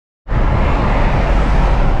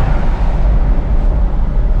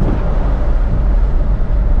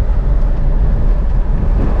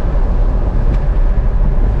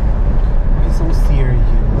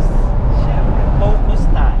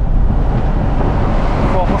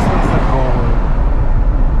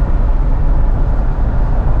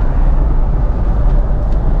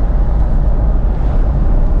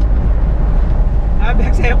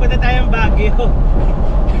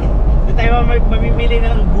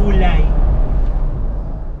gulay.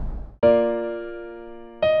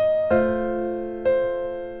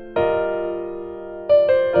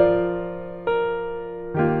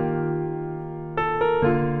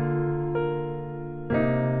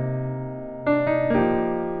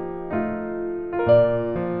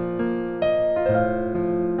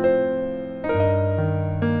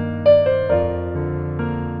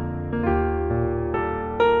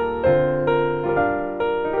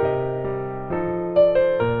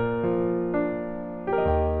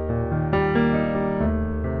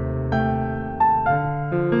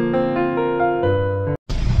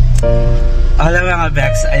 Alam mga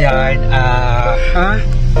Bex, ayan,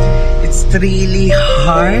 it's really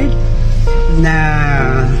hard na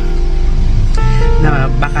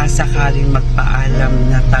baka sakaling magpaalam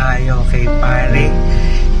na tayo kay pare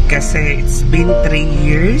kasi it's been 3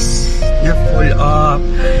 years na full of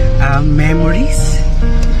memories.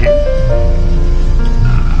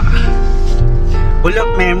 Full of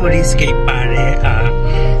memories kay pare.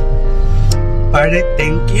 Pare,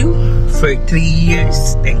 thank you for 3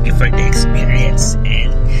 years. Thank you for the experience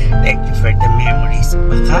and thank you for the memories.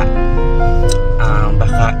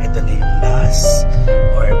 Baka ito na yung last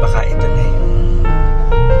or baka ito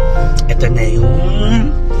na yung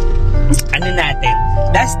ano natin,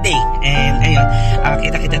 last day. And ayun,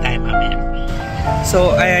 kita-kita tayo mamaya.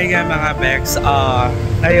 So, ayan nga mga Bex,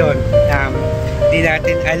 ayun, di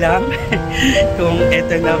natin alam kung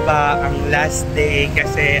ito na ba ang last day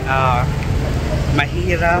kasi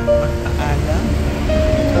mahirap magpaalam.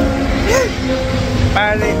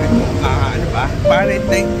 Pare, ano ba? Pare,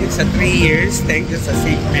 thank you sa 3 years. Thank you sa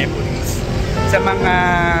safe memories. Sa mga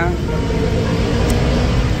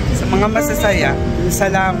masasaya,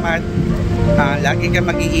 salamat. Lagi ka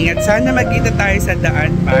mag-iingat. Sana magkita tayo sa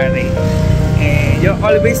daan, pare. You'll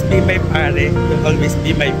always be my pare. You'll always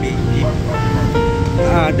be my baby.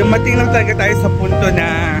 Dumating lang talaga tayo sa punto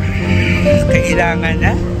na kailangan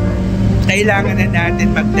na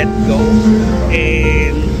natin mag-let go.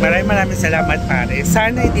 And maraming salamat, pare.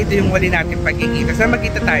 Sana dito yung wali natin pagkikita. Sana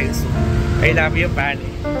magkita tayo soon. I love you, pare.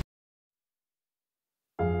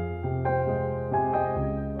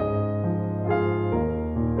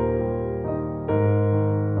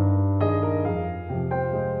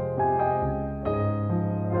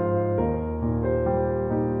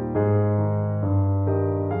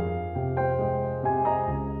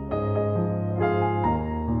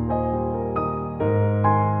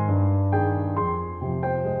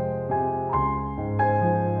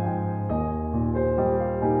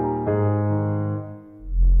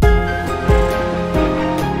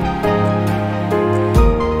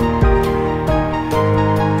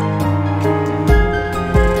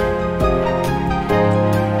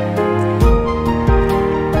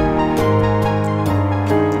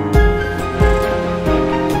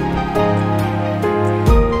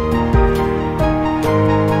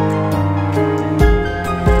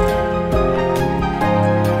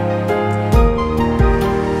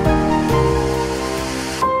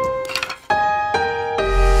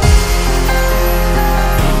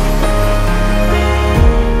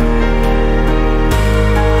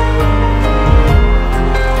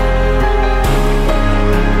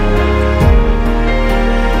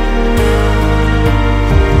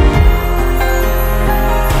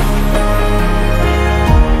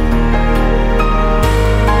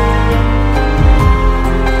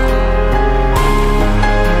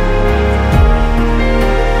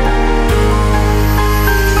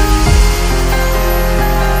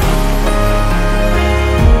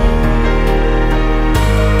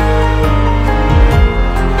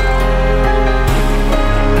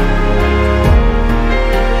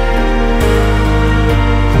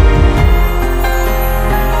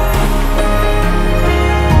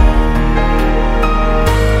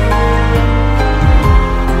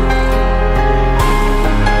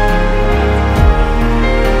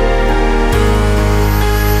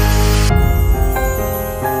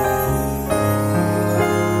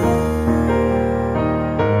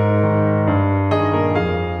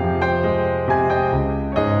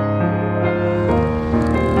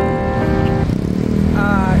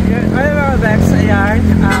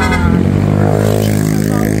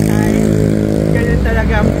 Ganun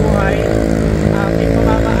talaga ang buhay. Hindi ko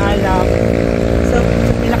mapaalam. So,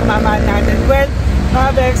 pinakamamahal natin. Well,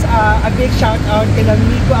 mga Bex, a big shout out kay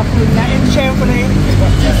Amigo Akuna and syempre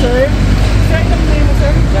si Sir. Anong name mo,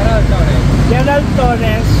 Sir? Gerald Torres. Gerald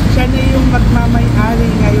Torres. Siya na yung magmamay-ari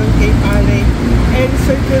ngayon kay Pare. And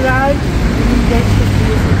Sir Gerald, hindi ko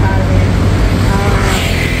si Pare.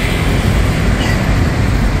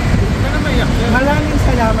 Maraming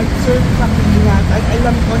salamat, Sir, sa pag-ingatan.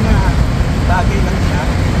 Alam ko na bagay lang siya.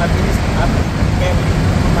 mabilis at kaya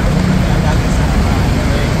mag-alaga sa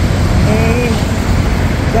pare.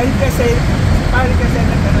 Dahil kasi, pare kasi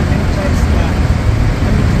nagkaroon ng chance na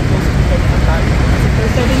kami dito sa Kaibigan ng pare. Kasi for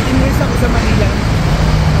 17 years ako sa Manila,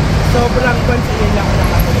 sobrang consider lang ako ng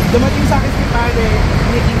ako. Dumating sa akin si pare,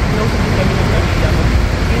 naging close din kami ng pamilya ko.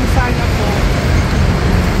 And sana po,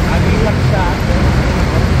 lang siya.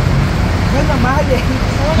 Yan na, mahalin.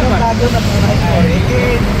 Yung bago na buhay pare.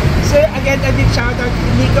 So again, a big shoutout to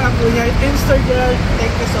Nico Acuña and Sir Gerald.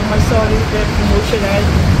 Thank you so much. Sorry, very emotional.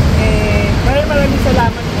 Maraming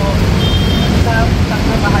salamat po sa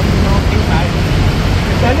pagmamahal nyo kay pare.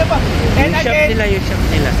 Sana pa. And again, yung shop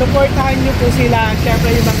nila. Supportahan nyo po sila. Siyempre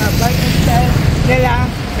yung mga bike and style nila.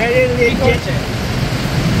 Very legit.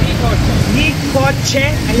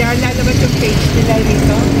 𝙤𝙤𝙨𝙩𝙖𝙬. Ayan, lalabas yung page nila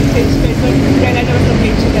rito. Ayan, lalabas yung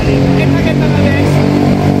page nila rito. And agad mga guys,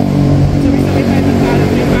 sabay-sabay tayo ng paalam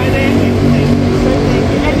kay pare.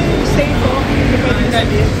 And yung stay po, hindi pwede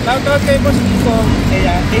sabihin. Shoutout kay Boss Nico.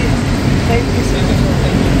 Ayan, thank you so much.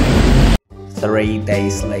 3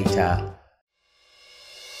 days later.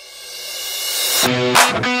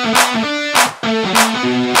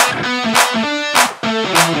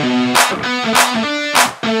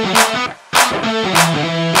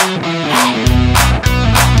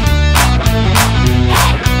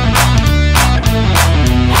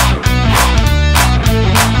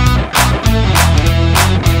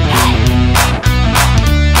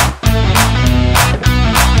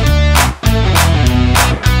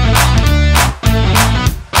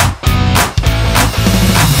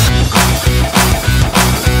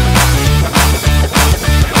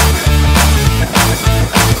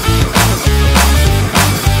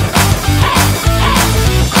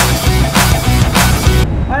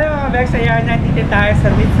 Ayan, nandito tayo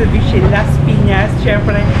sa Mitsubishi Las Piñas.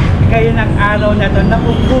 Siyempre, ngayon ang araw na to,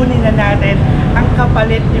 nakukunin na natin ang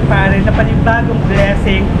kapalit ni pare na panibagong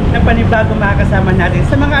blessing, na panibagong makakasama natin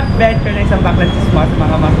sa mga adventure na isang Vaklang Chizmosa,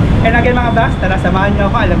 mga mas. And again mga boss, tara samahan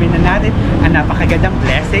nyo ako, alamin na natin ang napakagandang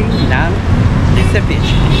blessing ng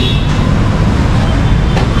Mitsubishi.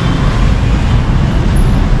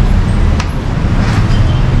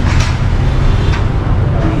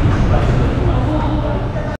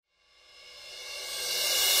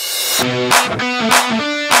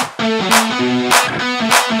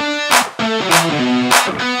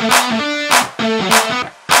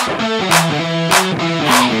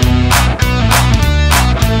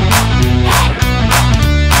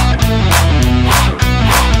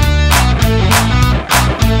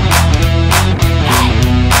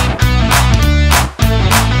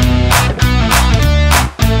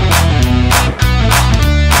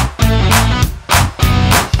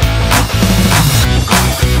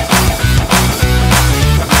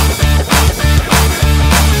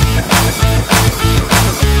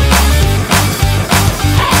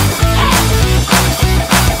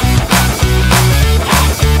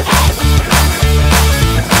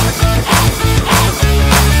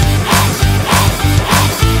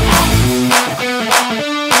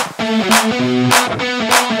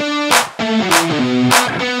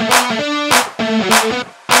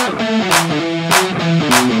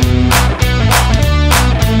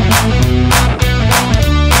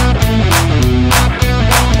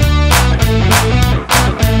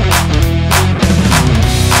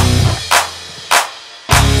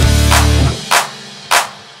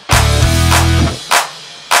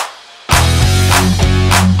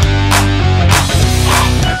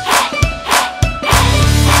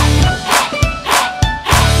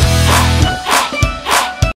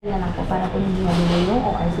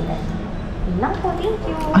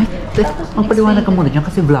 Magpaliwanag ka muna dyan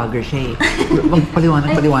kasi vlogger siya eh.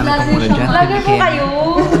 Magpaliwanag ka muna dyan. Vlogger po kayo.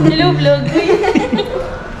 Hello vlog.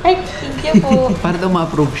 Ay, thank you po. Para daw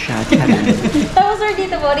ma-approve siya. Tapos sir,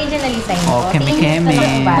 dito po, originally sign po. Keme-keme.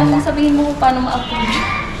 Sabihin mo kung paano ma-approve siya.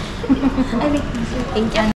 Ay, wait, sir.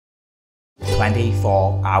 Thank you.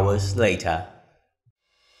 24 hours later.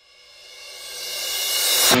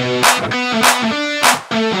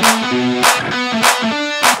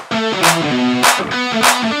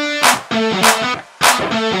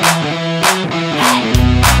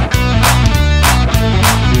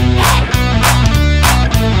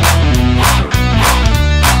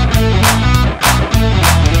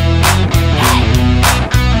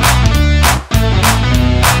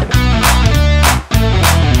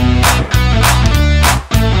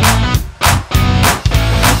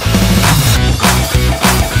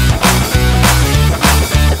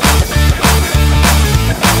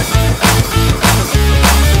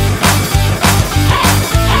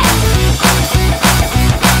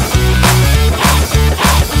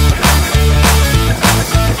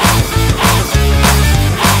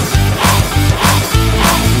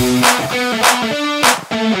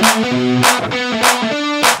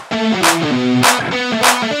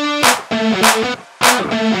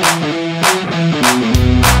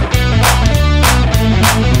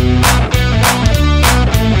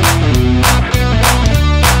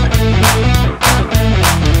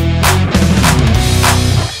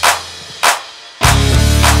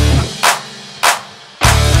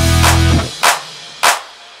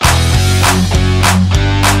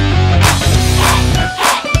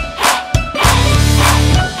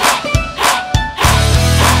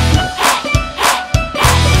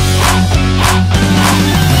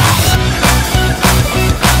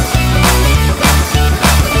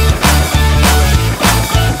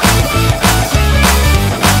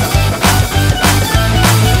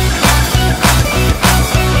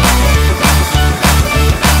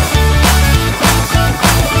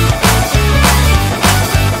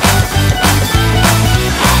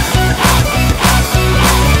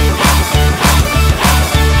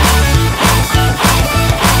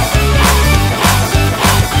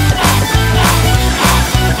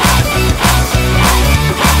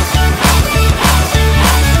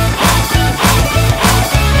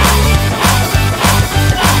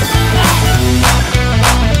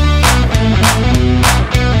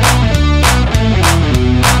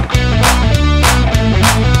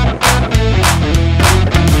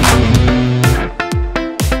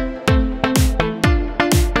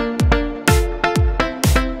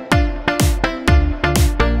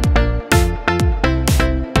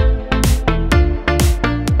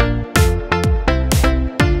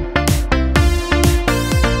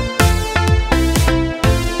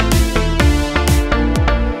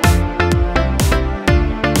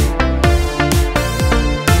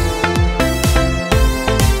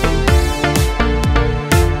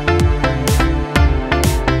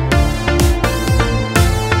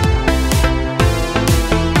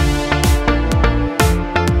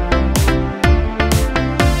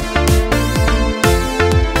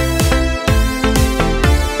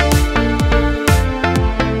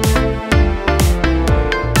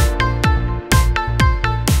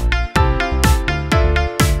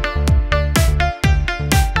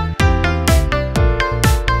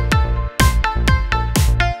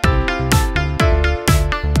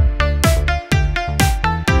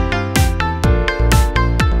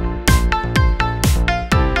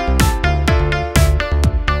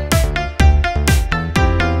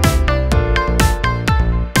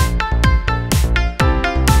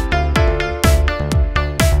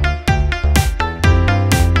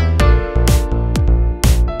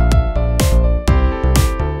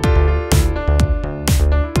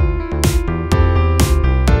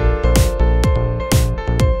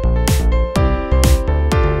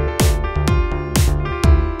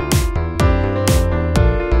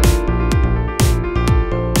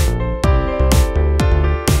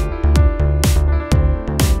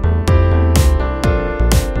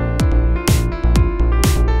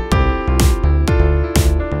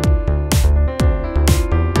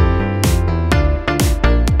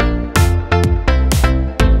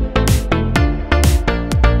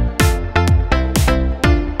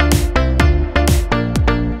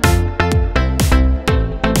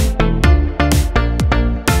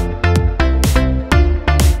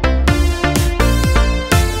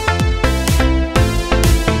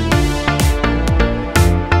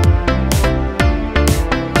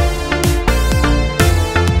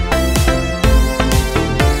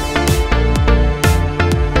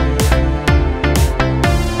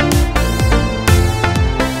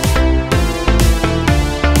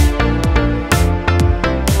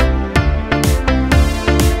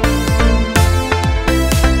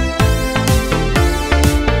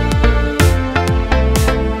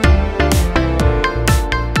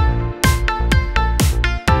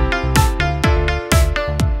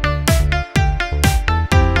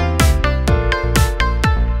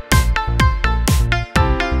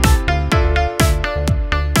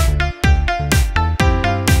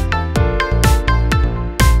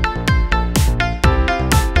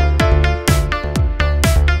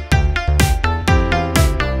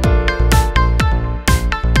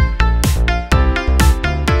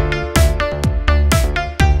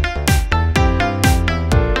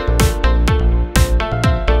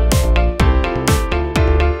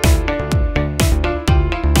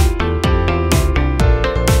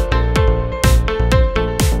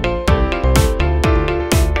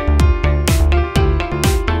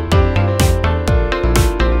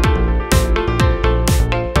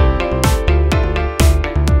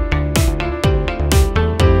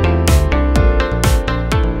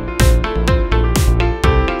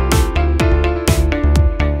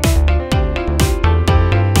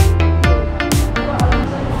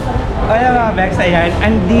 Ayan mga Bex, ayan,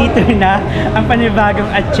 andito na ang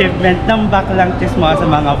panibagong achievement ng Vaklang Chizmosa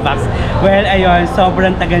mga Bex. Well, ayun,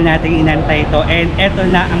 sobrang tagal nating inantay ito and eto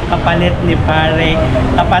na ang kapalit ni pare,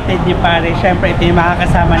 kapatid ni pare. Siyempre, ito yung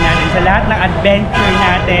makakasama natin sa lahat ng adventure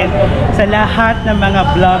natin, sa lahat ng mga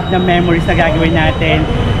vlog na memories na gagawin natin.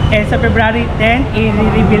 And sa February 10,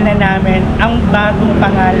 i-reveal na namin ang bagong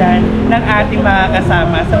pangalan ng ating mga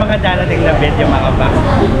kasama sa mga darating na video mga Bex.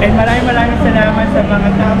 And maraming salamat sa mga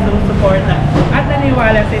taong sumusuporta at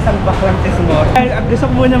naniwala sa isang Vaklang Chizmosa.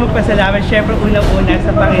 Gusto ko muna magpasalamat, syempre una-una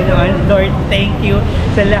sa Panginoon. Lord, thank you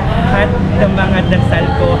sa lahat ng mga dasal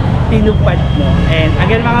ko, tinupad mo. And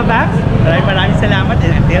again mga Bex, maraming salamat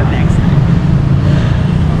and until next time.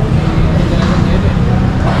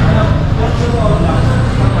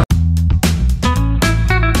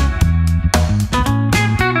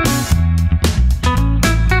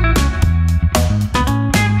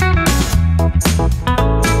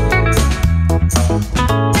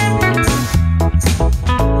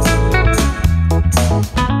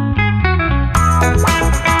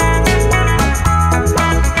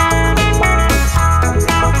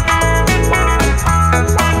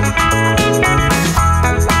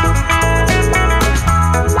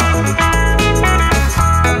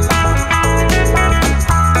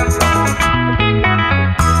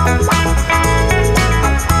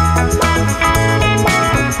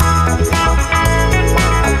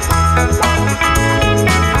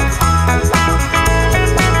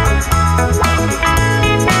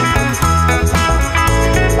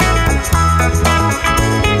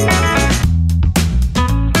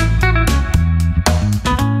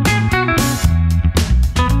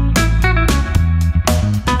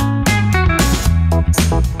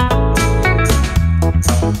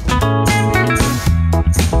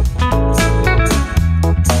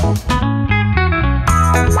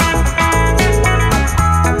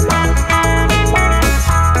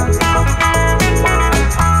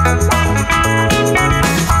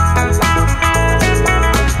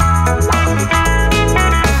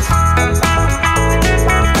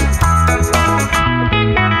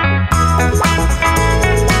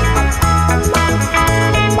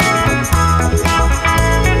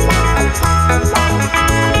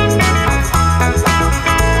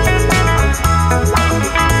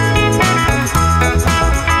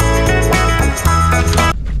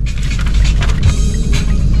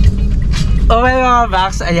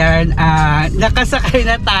 Bex, ayan, nakasakay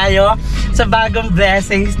na tayo sa bagong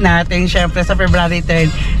blessings natin. Siyempre sa February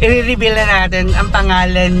 10, i-reveal na natin ang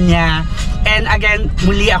pangalan niya. And again,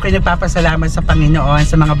 muli ako nagpapasalamat sa Panginoon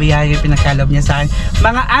sa mga biyaya pinagkaloob niya sa akin,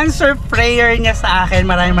 mga answer prayer niya sa akin.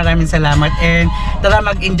 Maraming salamat and tara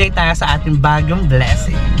mag-enjoy tayo sa ating bagong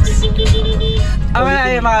blessings.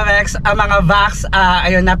 Okay, ayun mga Vex, mga Vax,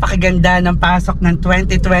 ayun, napakaganda ng pasok ng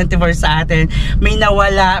 2024 sa atin. May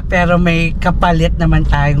nawala pero may kapalit naman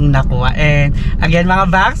tayong nakuha. And again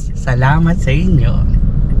mga Vax, salamat sa inyo.